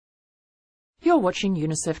You're watching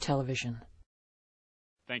UNICEF Television.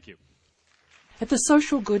 Thank you. At the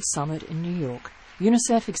Social Good Summit in New York,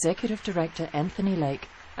 UNICEF Executive Director Anthony Lake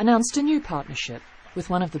announced a new partnership with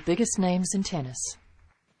one of the biggest names in tennis.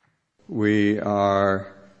 We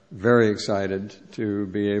are very excited to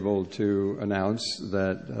be able to announce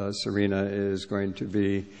that Serena is going to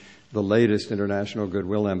be the latest International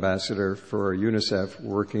Goodwill Ambassador for UNICEF,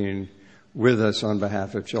 working with us on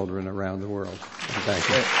behalf of children around the world. Thank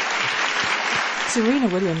you. Serena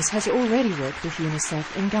Williams has already worked with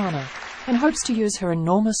UNICEF in Ghana and hopes to use her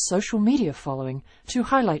enormous social media following to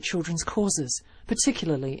highlight children's causes,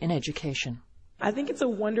 particularly in education. I think it's a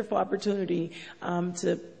wonderful opportunity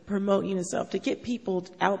to promote UNICEF, to get people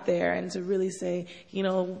out there and to really say, you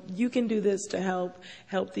know, you can do this to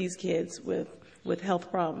help these kids with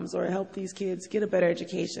health problems, or help these kids get a better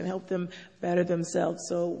education, help them better themselves,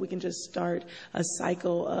 so we can just start a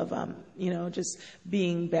cycle of, just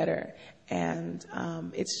being better. And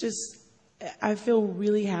it's just, I feel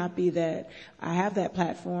really happy that I have that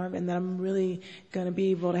platform and that I'm really going to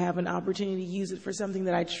be able to have an opportunity to use it for something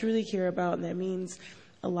that I truly care about and that means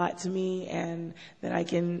a lot to me and that I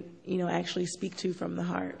can, actually speak to from the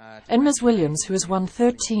heart. And Ms. Williams, who has won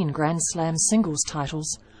 13 Grand Slam singles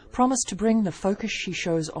titles, promised to bring the focus she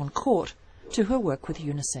shows on court to her work with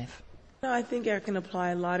UNICEF. I think I can apply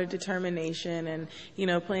a lot of determination and,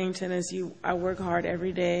 playing tennis, I work hard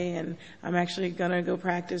every day and I'm actually going to go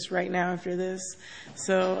practice right now after this.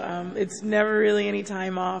 So it's never really any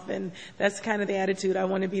time off, and that's kind of the attitude. I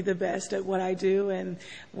want to be the best at what I do, and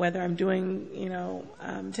whether I'm doing,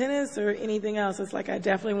 tennis or anything else, it's like I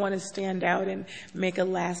definitely want to stand out and make a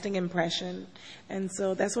lasting impression. And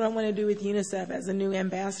so that's what I want to do with UNICEF as a new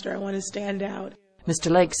ambassador. I want to stand out.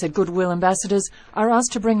 Mr. Lake said Goodwill Ambassadors are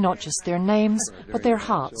asked to bring not just their names, but their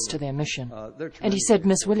hearts to their mission. And he said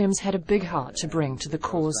Ms. Williams had a big heart to bring to the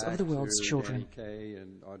cause of the world's children.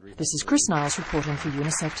 This is Chris Niles reporting for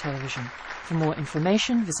UNICEF Television. For more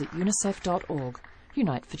information, visit unicef.org.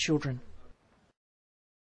 Unite for Children.